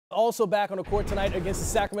Also back on the court tonight against the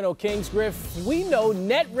Sacramento Kings. Griff, we know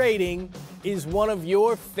net rating is one of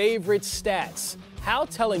your favorite stats. How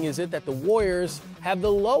telling is it that the Warriors have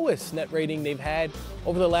the lowest net rating they've had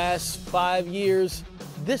over the last 5 years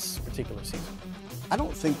this particular season? I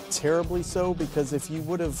don't think terribly so, because if you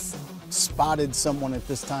would have spotted someone at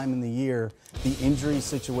this time in the year, the injury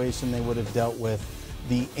situation they would have dealt with,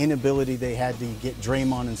 the inability they had to get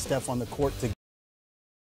Draymond and Steph on the court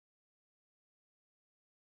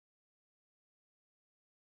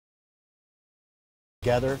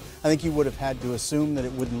together, I think you would have had to assume that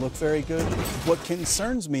it wouldn't look very good. What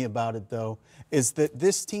concerns me about it, though, is that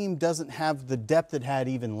this team doesn't have the depth it had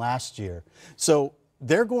even last year. So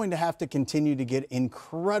they're going to have to continue to get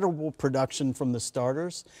incredible production from the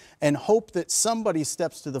starters and hope that somebody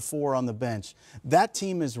steps to the fore on the bench. That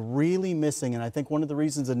team is really missing, and I think one of the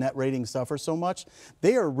reasons the net rating suffers so much,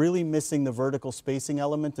 they are really missing the vertical spacing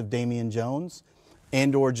element of Damian Jones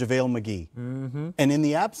and or JaVale McGee. And in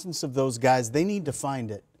the absence of those guys, they need to find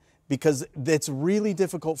it, because it's really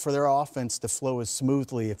difficult for their offense to flow as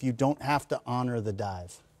smoothly if you don't have to honor the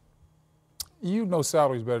dive. You know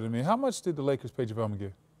salaries better than me. How much did the Lakers pay JaVale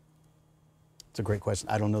McGee? It's a great question.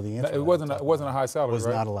 I don't know the answer. It wasn't a high salary, It was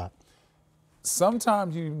right? not a lot.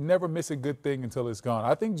 Sometimes you never miss a good thing until it's gone.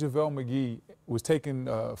 I think JaVale McGee was taken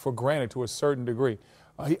for granted to a certain degree.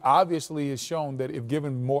 He obviously has shown that if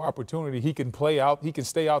given more opportunity, he can play out, he can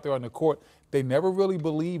stay out there on the court. They never really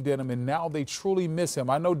believed in him, and now they truly miss him.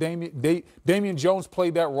 I know Damian Jones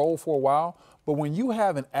played that role for a while, but when you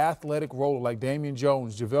have an athletic roller like Damian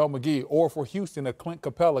Jones, JaVale McGee, or for Houston, a Clint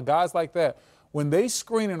Capella, guys like that, when they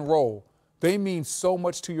screen and roll, they mean so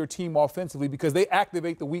much to your team offensively because they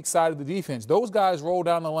activate the weak side of the defense. Those guys roll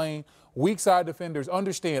down the lane. Weak side defenders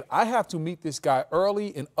understand I have to meet this guy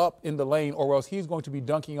early and up in the lane, or else he's going to be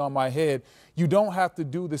dunking on my head. You don't have to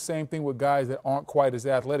do the same thing with guys that aren't quite as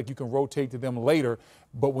athletic. You can rotate to them later.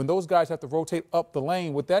 But when those guys have to rotate up the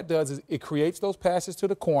lane, what that does is it creates those passes to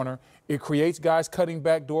the corner. It creates guys cutting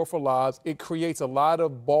back door for lobs. It creates a lot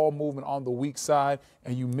of ball movement on the weak side,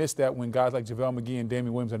 and you miss that when guys like JaVale McGee and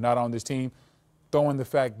Damian Williams are not on this team. Throwing the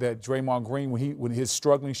fact that Draymond Green, when he's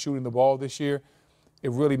struggling shooting the ball this year, it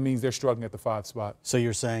really means they're struggling at the 5 spot. So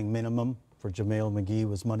you're saying minimum for JaVale McGee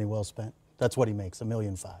was money well spent? That's what he makes, $1.5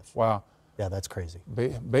 million. Wow. Yeah, that's crazy.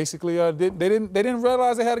 Basically, they didn't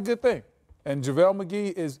realize they had a good thing. And JaVale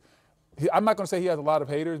McGee is, I'm not going to say he has a lot of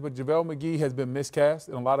haters, but JaVale McGee has been miscast,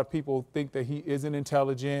 and a lot of people think that he isn't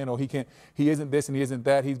intelligent or he isn't this and he isn't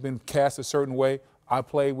that. He's been cast a certain way. I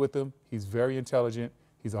played with him. He's very intelligent.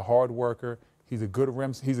 He's a hard worker. He's a good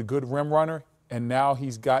rim runner. And now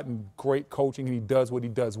he's gotten great coaching, and he does what he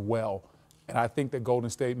does well. And I think that Golden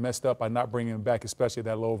State messed up by not bringing him back, especially at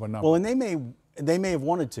that low of a number. Well, and they may have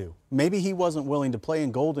wanted to. Maybe he wasn't willing to play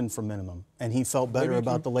in Golden for minimum, and he felt better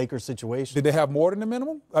about the Lakers situation. Did they have more than the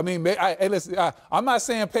minimum? I mean, listen, I'm not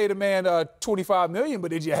saying pay the man $25 million,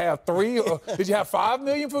 but did you have $3 or did you have $5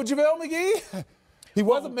 million for JaVale McGee? He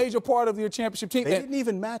was a major part of your championship team. They didn't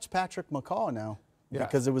even match Patrick McCaw now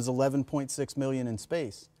because it was $11.6 million in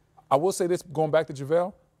space. I will say this, going back to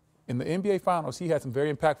JaVale, in the NBA Finals, he had some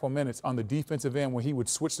very impactful minutes on the defensive end when he would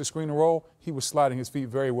switch the screen and roll. He was sliding his feet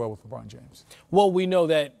very well with LeBron James. Well, we know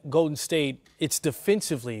that Golden State, it's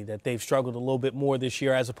defensively that they've struggled a little bit more this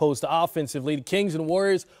year as opposed to offensively. The Kings and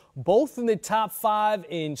Warriors, both in the top 5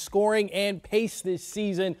 in scoring and pace this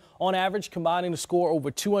season, on average combining to score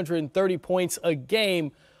over 230 points a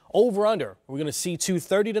game. Over under. We're going to see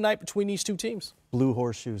 230 tonight between these two teams. Blue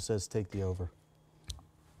Horseshoe says take the over.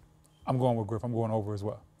 I'm going with Griff. I'm going over as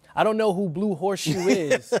well. I don't know who Blue Horseshoe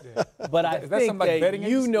is, but I think that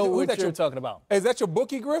you know what you're talking about. Is that your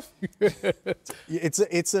bookie, Griff?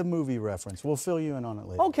 It's a movie reference. We'll fill you in on it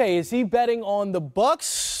later. Okay, is he betting on the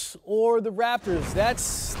Bucks or the Raptors?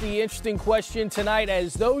 That's the interesting question tonight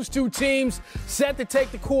as those two teams set to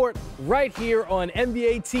take the court right here on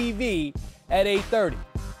NBA TV at 8:30.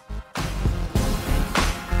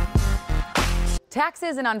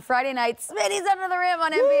 Taxes and on Friday night, Smitty's Under the Rim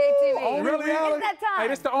on NBA TV. Oh, really, Alex? It's that time. Hey,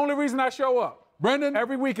 this is the only reason I show up. Brendan,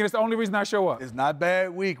 every weekend, it's the only reason I show up. It's not a bad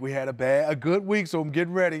week. We had a good week, so I'm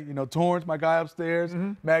getting ready. You know, Torrance, my guy upstairs,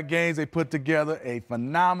 Matt Gaines, they put together a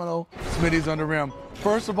phenomenal Smitty's Under the Rim.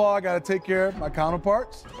 First of all, I got to take care of my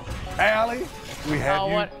counterparts. Allie, we have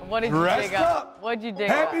you what did you dressed dig up? What'd you dig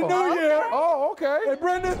Happy up? New Year. Oh, okay. Hey,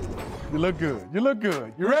 Brendan, you look good. You look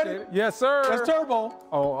good. You ready? Yes, sir. That's Turbo.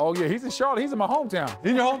 Oh, yeah. He's in Charlotte. He's in my hometown.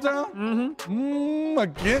 In your hometown? Mm-hmm.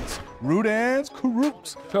 Against Rudans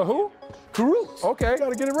Karooks. To who? Karooks. Okay.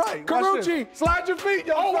 Gotta get it right. Watch this. Karuchi. Slide your feet,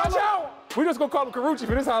 y'all. Oh, watch out. We just gonna call him Karuchi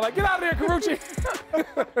for this house. Like, get out of there, Karuchi.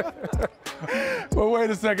 But wait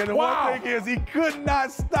a second. The Wow. one thing is he could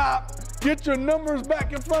not stop. Get your numbers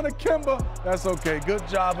back in front of Kimba. That's okay. Good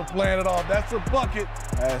job of playing it off. That's a bucket.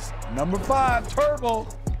 That's number 5, Turbo.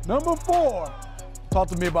 Number 4. Talk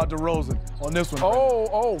to me about DeRozan on this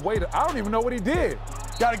one. Wait. I don't even know what he did.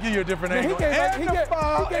 Gotta give you a different Man, angle. he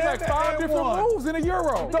gave like 5 and different one. moves in a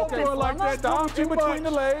Euro. Don't do it like that. Stop Too in between much.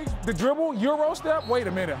 the legs, the dribble, Euro step. Wait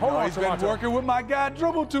a minute. Hold on, He's been Toronto. working with my guy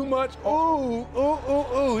Dribble too much. Ooh.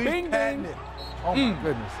 He's Bing, patting bing. it. Oh, my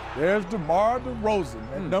goodness. There's DeMar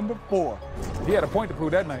DeRozan at number 4. He had a point to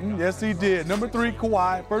prove that night. Yes, he did. Number 3,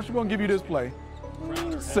 Kawhi. First, we're going to give you this play.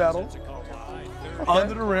 Settle.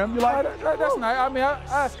 Under the rim. You like it? That's nice. I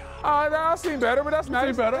mean, I've seen better, but that's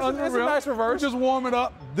nice. See better. That's Under a the rim. nice reverse. Just warm it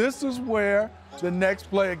up. This is where the next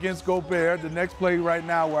play against Gobert, the next play right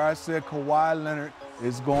now where I said Kawhi Leonard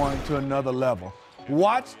is going to another level.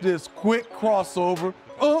 Watch this quick crossover.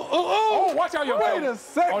 Oh, watch out, young Wait fella. a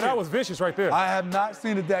second. Oh, that was vicious right there. I have not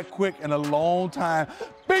seen it that quick in a long time.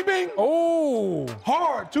 Bing, bing. Oh,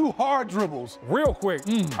 Hard, 2 hard dribbles. real quick.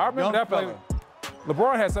 I remember young that play. fella.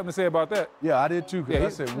 LeBron had something to say about that. Yeah, I did too,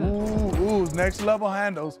 because Yeah, I said, ooh, next level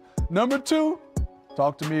handles. Number 2,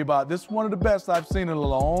 talk to me about this. One of the best I've seen in a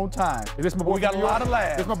long time. Is this my boy We got from a New York? lot of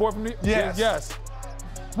laughs. This my boy from New York? Yes. Yes.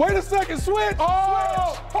 Wait a second, switch.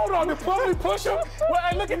 Oh, Switch. hold on. Did Plumlee push him? Well,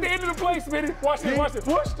 hey, look at the end of the play, Smitty. Watch this, He watch this.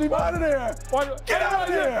 pushed him out of there. Get out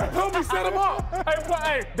of there. Plumlee set him up.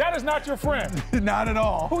 Hey, that is not your friend. Not at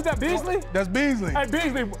all. Who's that, Beasley? That's Beasley. Hey,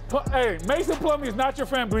 Beasley. Hey, Mason Plumlee is not your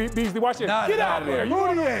friend, Beasley. Watch this. Not Get at out of all. there.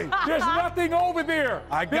 Moutier. There's nothing over there.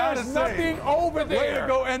 I gotta There's say, nothing over there. Way to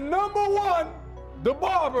go. And number 1, the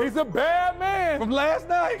barber He's a bad man. from last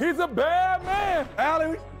night. He's a bad man.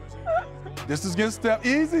 Allie, this is against Steph.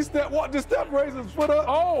 Easy Steph. What? Did Steph raise his foot up?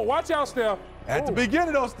 Oh, watch out, Steph. At the Ooh.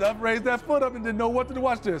 beginning, though, Steph raised that foot up and didn't know what to do.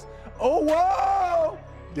 Watch this. Oh, wow.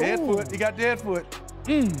 Dead Ooh. foot. He got dead foot.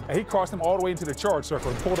 And he crossed him all the way into the charge circle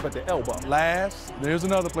and pulled up at the elbow. Last, there's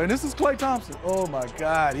another play. And this is Klay Thompson. Oh, my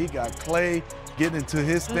God. He got Klay getting into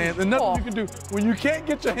his stance. And nothing you can do. When you can't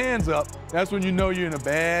get your hands up, that's when you know you're in a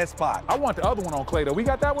bad spot. I want the other one on Klay, though. We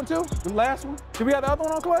got that one, too? The last one? Did we have the other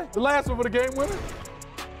one on Klay? The last one for the game winner?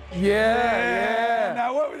 Yeah.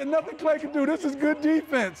 Now, nothing Klay can do. This is good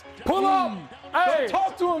defense. Pull up. Hey.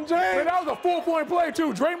 Talk to him, Man, James. that was a 4-point play,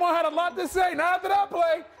 too. Draymond had a lot to say. Not after that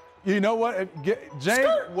play. You know what? James,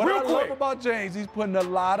 Skirt, what real I quick. love about James, he's putting a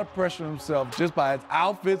lot of pressure on himself just by his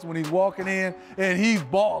outfits when he's walking in, and he's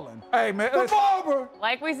balling. Hey, man. The barber.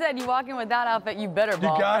 Like we said, you walk in with that outfit, you better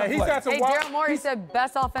ball. gotta He's play. had some Hey, wild. Daryl Morey said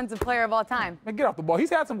best offensive player of all time. Man, get off the ball.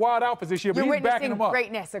 He's had some wild outfits this year, but You're he's backing witnessing them up.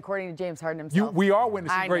 greatness, according to James Harden himself. We are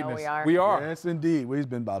witnessing I know greatness. we are. We are. Yes, indeed. Well, he's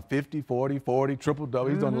been about 50, 40, 40, triple-double.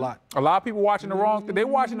 He's done a lot. A lot of people watching the wrong thing. They're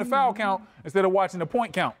watching the foul count instead of watching the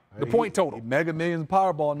point count, the point total. Mega Millions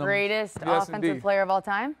Powerball numbers. Greatest Yes, offensive indeed. player of all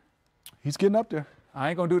time. He's getting up there. I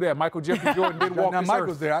ain't gonna do that. Michael Jeffrey Jordan didn't walk Now, this Mike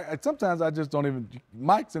was earth. there. Sometimes I just don't even.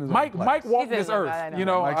 Mike's in his own class. Mike walked He's this in his own earth. class, I know. You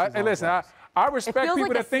know, Mike's in his hey, own listen, class. I respect feels people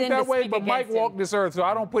like a that think sin to that way, speak but Mike against him. walked this earth, so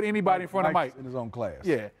I don't put anybody in front of Mike. Mike's in his own class.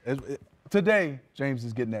 Yeah. Today, James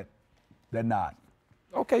is getting that nod.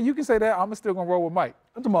 Okay, you can say that. I'm still gonna roll with Mike.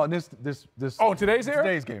 I'm talking about this. Oh, today's era?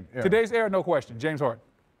 Today's game. Yeah. Today's era, no question. James Harden.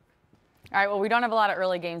 All right, well, we don't have a lot of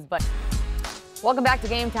early games, but welcome back to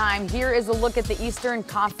Game Time. Here is a look at the Eastern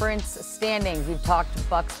Conference standings. We've talked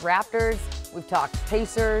Bucks Raptors. We've talked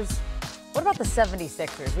Pacers. What about the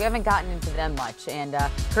 76ers? We haven't gotten into them much, and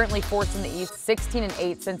currently fourth in the East,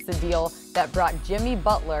 16-8 since the deal that brought Jimmy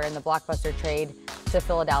Butler in the blockbuster trade to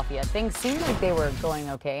Philadelphia. Things seemed like they were going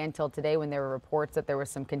okay until today when there were reports that there was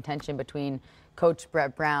some contention between Coach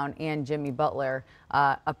Brett Brown and Jimmy Butler,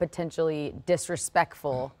 a potentially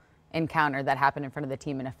disrespectful encounter that happened in front of the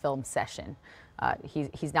team in a film session.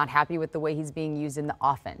 He's not happy with the way he's being used in the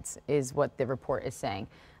offense, is what the report is saying.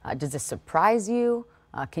 Does this surprise you?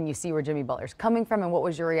 Can you see where Jimmy Butler's coming from? And what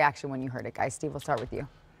was your reaction when you heard it, guys? Steve, we'll start with you.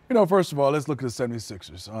 You know, first of all, let's look at the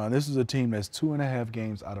 76ers. This is a team that's 2.5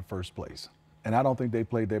 games out of first place. And I don't think they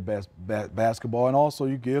played their best basketball. And also,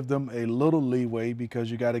 you give them a little leeway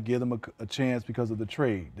because you got to give them a chance because of the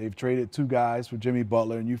trade. They've traded 2 guys for Jimmy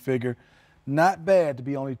Butler, and you figure not bad to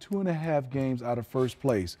be only 2.5 games out of first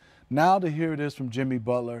place. Now to hear this from Jimmy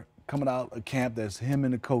Butler coming out of camp, that's him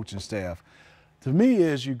and the coaching staff. To me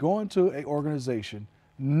is you go into an organization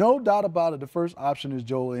No doubt about it, the first option is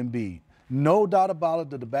Joel Embiid. No doubt about it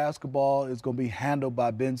that the basketball is going to be handled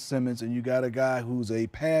by Ben Simmons, and you got a guy who's a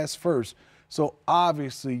pass first. So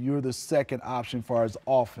obviously you're the second option as far as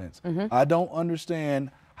offense. I don't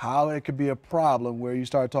understand how it could be a problem where you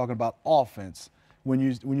start talking about offense when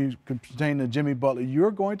you pertain to Jimmy Butler.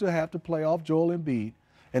 You're going to have to play off Joel Embiid,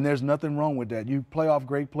 and there's nothing wrong with that. You play off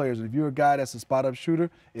great players. And if you're a guy that's a spot-up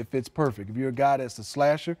shooter, it fits perfect. If you're a guy that's a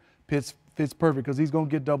slasher, fits perfect because he's going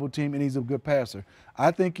to get double-teamed and he's a good passer.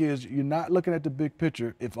 I think you're not looking at the big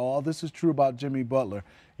picture. If all this is true about Jimmy Butler,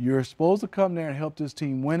 you're supposed to come there and help this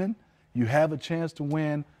team winning. You have a chance to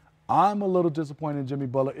win. I'm a little disappointed in Jimmy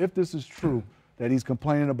Butler, if this is true, that he's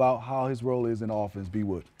complaining about how his role is in offense. B.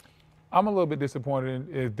 Wood. I'm a little bit disappointed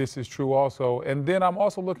if this is true also. And then I'm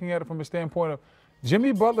also looking at it from a standpoint of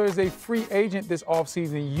Jimmy Butler is a free agent this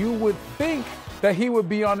offseason. You would think that he would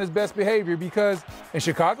be on his best behavior because in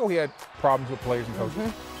Chicago he had problems with players and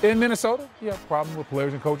coaches. In Minnesota, he had problems with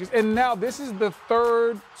players and coaches. And now this is the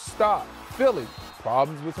third stop, Philly,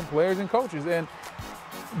 problems with some players and coaches. And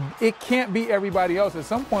it can't be everybody else. At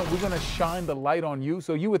some point, we're going to shine the light on you.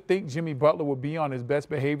 So you would think Jimmy Butler would be on his best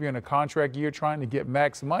behavior in a contract year trying to get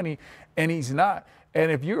max money, and he's not.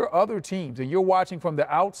 And if you're other teams and you're watching from the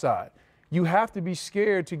outside, you have to be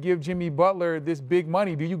scared to give Jimmy Butler this big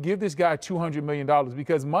money. Do you give this guy $200 million?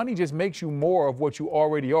 Because money just makes you more of what you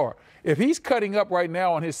already are. If he's cutting up right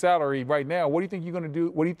now on his salary right now, what do you think you're going to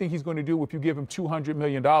do? What do you think he's going to do if you give him $200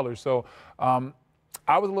 million? So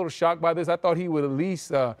I was a little shocked by this. I thought he would at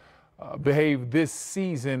least behave this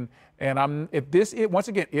season. And if this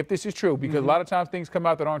is true, because a lot of times things come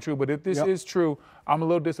out that aren't true, but if this is true, I'm a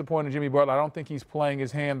little disappointed in Jimmy Butler. I don't think he's playing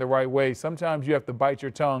his hand the right way. Sometimes you have to bite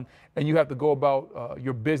your tongue and you have to go about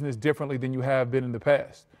your business differently than you have been in the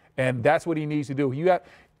past. And that's what he needs to do.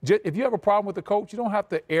 If you have a problem with the coach, you don't have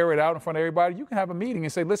to air it out in front of everybody. You can have a meeting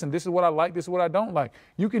and say, listen, this is what I like, this is what I don't like.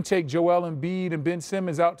 You can take Joel Embiid and Ben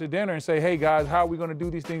Simmons out to dinner and say, hey, guys, how are we going to do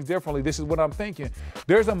these things differently? This is what I'm thinking.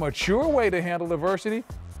 There's a mature way to handle adversity,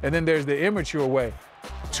 and then there's the immature way.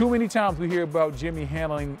 Too many times we hear about Jimmy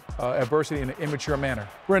handling adversity in an immature manner.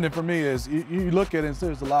 Brendan, for me, is you look at it and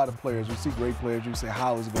there's a lot of players. You see great players. You say,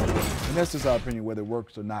 how is it going to work? And that's just our opinion, whether it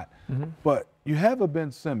works or not. But you have a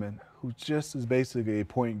Ben Simmons who just is basically a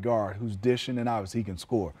point guard who's dishing, and obviously he can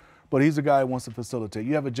score. But he's a guy who wants to facilitate.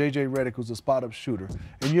 You have a J.J. Redick who's a spot-up shooter.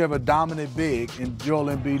 And you have a dominant big in Joel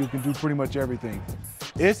Embiid who can do pretty much everything.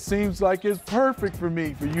 It seems like it's perfect for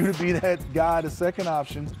me for you to be that guy, the second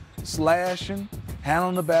option, slashing,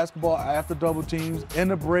 handling the basketball after double teams, in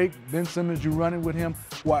the break, Ben Simmons, you running with him.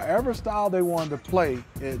 Whatever style they wanted to play,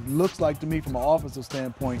 it looks like to me from an offensive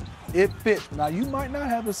standpoint, it fits. Now, you might not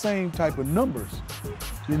have the same type of numbers.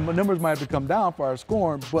 The numbers might have to come down for our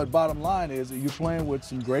scoring, but bottom line is that you're playing with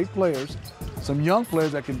some great players, some young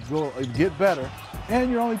players that can get better,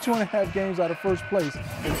 and you're only 2.5 games out of first place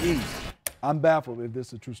in East. I'm baffled if this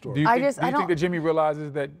is a true story. Do you think that Jimmy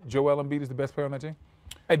realizes that Joel Embiid is the best player on that team?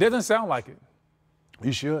 It doesn't sound like it.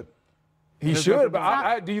 He should. He should,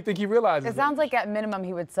 but do you think he realizes it? Sounds like at minimum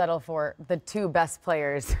he would settle for the two best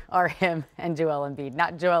players are him and Joel Embiid,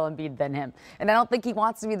 not Joel Embiid then him. And I don't think he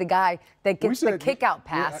wants to be the guy that gets the kick-out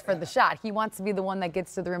pass for the shot. He wants to be the one that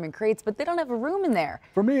gets to the rim and creates, but they don't have a room in there.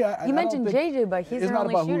 For me, you mentioned JJ, but he's their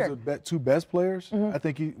only shooter. It's not about who's the two best players. I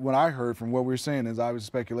think what I heard from what we were saying is obviously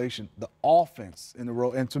speculation, the offense in the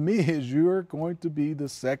role. And to me is you're going to be the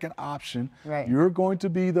second option. Right. You're going to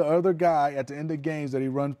be the other guy at the end of games that he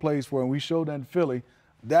runs plays for, and we showed that in Philly.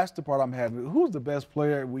 That's the part I'm having. Who's the best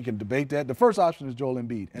player? We can debate that. The first option is Joel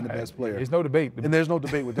Embiid and the best player. There's no debate. And there's no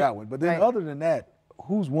debate with that one. But then other than that,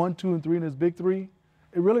 who's 1, 2, and 3 in his big three?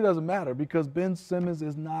 It really doesn't matter because Ben Simmons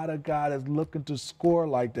is not a guy that's looking to score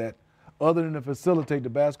like that other than to facilitate the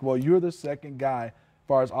basketball. You're the second guy as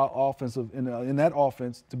far as offensive in that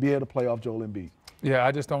offense to be able to play off Joel Embiid. Yeah,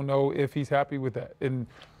 I just don't know if he's happy with that. And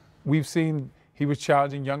we've seen he was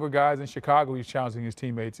challenging younger guys in Chicago. He was challenging his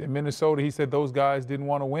teammates. In Minnesota, he said those guys didn't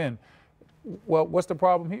want to win. Well, what's the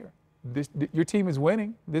problem here? Your team is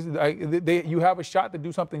winning. You have a shot to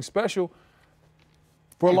do something special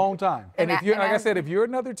for a long time. And if you're, like I said, if you're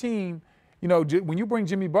another team, you know, when you bring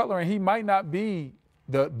Jimmy Butler in, he might not be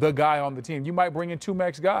the guy on the team. You might bring in 2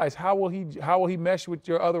 max guys. How will he mesh with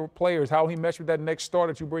your other players? How will he mesh with that next star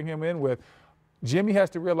that you bring him in with? Jimmy has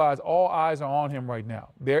to realize all eyes are on him right now.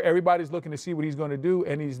 Everybody's looking to see what he's going to do,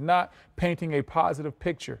 and he's not painting a positive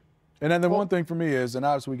picture. And then the one thing for me is, and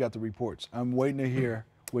obviously we got the reports, I'm waiting to hear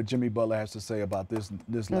what Jimmy Butler has to say about this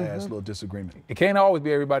last little disagreement. It can't always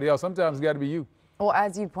be everybody else. Sometimes it's got to be you. Well,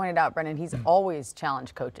 as you pointed out, Brendan, he's always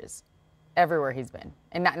challenged coaches. everywhere he's been.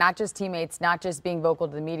 And not just teammates, not just being vocal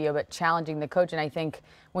to the media, but challenging the coach. And I think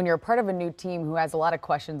when you're a part of a new team who has a lot of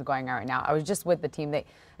questions going on right now, I was just with the team.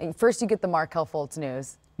 First you get the Markelle Fultz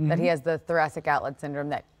news that he has the thoracic outlet syndrome,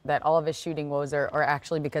 that all of his shooting woes are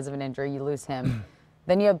actually because of an injury. You lose him.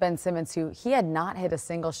 Then you have Ben Simmons, who he had not hit a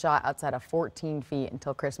single shot outside of 14 feet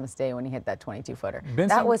until Christmas Day when he hit that 22-footer.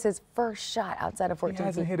 That was his first shot outside of 14 feet. He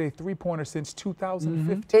hasn't hit a three-pointer since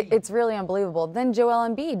 2015. It's really unbelievable. Then Joel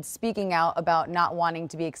Embiid speaking out about not wanting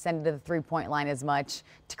to be extended to the three-point line as much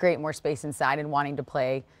to create more space inside and wanting to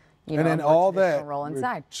play, and then all that role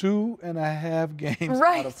inside. 2.5 games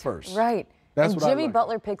out of first. Right. That's and what Jimmy I like.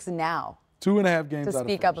 Butler picks now 2.5 games to out of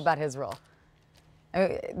speak first. up about his role. I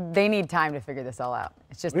mean, they need time to figure this all out.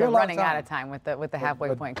 It's just We they're got a lot of running out time. of time with the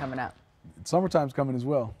halfway point coming up. Summertime's coming as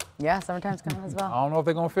well. Yeah, summertime's coming as well. I don't know if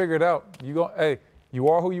they're going to figure it out. Hey, you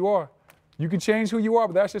are who you are. You can change who you are,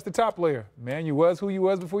 but that's just the top layer. Man, you was who you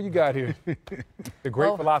was before you got here. The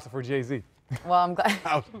great philosopher, Jay-Z. Well, I'm glad.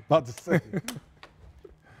 I was about to say.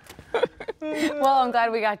 Well, I'm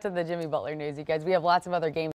glad we got to the Jimmy Butler news, you guys. We have lots of other games.